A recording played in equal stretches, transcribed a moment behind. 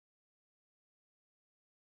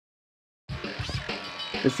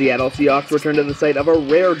The Seattle Seahawks return to the site of a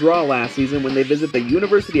rare draw last season when they visit the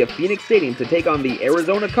University of Phoenix Stadium to take on the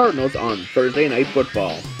Arizona Cardinals on Thursday Night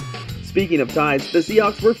Football. Speaking of ties, the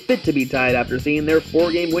Seahawks were fit to be tied after seeing their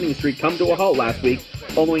 4-game winning streak come to a halt last week,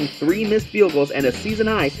 following 3 missed field goals and a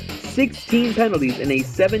season-high 16 penalties in a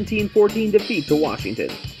 17-14 defeat to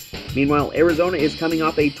Washington. Meanwhile, Arizona is coming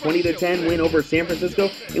off a 20-10 win over San Francisco,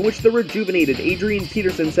 in which the rejuvenated Adrian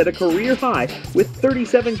Peterson set a career high with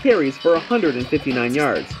 37 carries for 159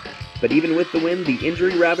 yards. But even with the win, the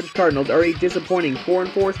injury-ravaged Cardinals are a disappointing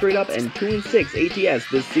 4-4 straight up and 2-6 ATS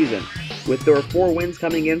this season, with their 4 wins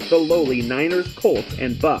coming against the lowly Niners, Colts,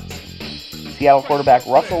 and Bucs. Seattle quarterback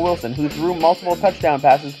Russell Wilson, who threw multiple touchdown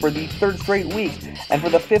passes for the 3rd straight week and for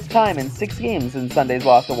the 5th time in 6 games in Sunday's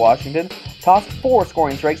loss to Washington, tossed 4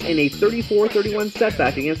 scoring strikes in a 34-31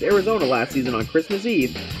 setback against Arizona last season on Christmas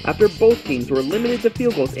Eve after both teams were limited to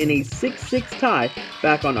field goals in a 6-6 tie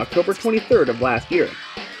back on October 23rd of last year.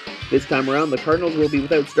 This time around, the Cardinals will be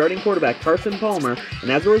without starting quarterback Carson Palmer,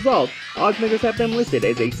 and as a result, oddsmakers have them listed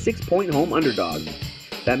as a 6-point home underdog.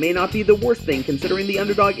 That may not be the worst thing, considering the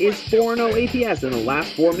underdog is 4-0 ATS in the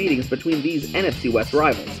last 4 meetings between these NFC West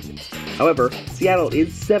rivals. However, Seattle is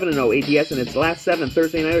 7-0 ATS in its last 7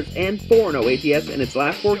 Thursday nighters and 4-0 ATS in its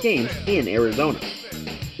last 4 games in Arizona.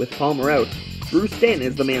 With Palmer out, Drew Stanton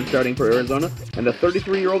is the man starting for Arizona, and the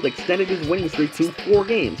 33-year-old extended his winning streak to 4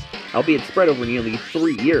 games, albeit spread over nearly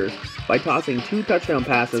 3 years, by tossing 2 touchdown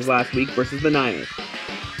passes last week versus the Niners.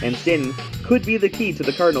 And Stanton could be the key to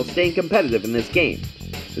the Cardinals staying competitive in this game.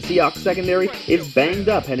 The Seahawks secondary is banged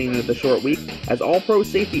up heading into the short week, as All-Pro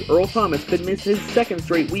safety Earl Thomas could miss his 2nd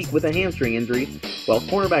straight week with a hamstring injury, while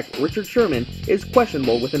cornerback Richard Sherman is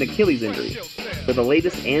questionable with an Achilles injury. For the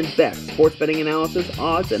latest and best sports betting analysis,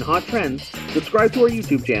 odds, and hot trends, subscribe to our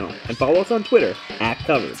YouTube channel and follow us on Twitter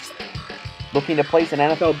 @Covered. Looking to place an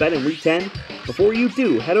NFL bet in Week 10? Before you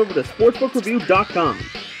do, head over to sportsbookreview.com,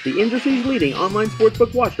 the industry's leading online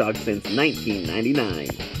sportsbook watchdog since 1999.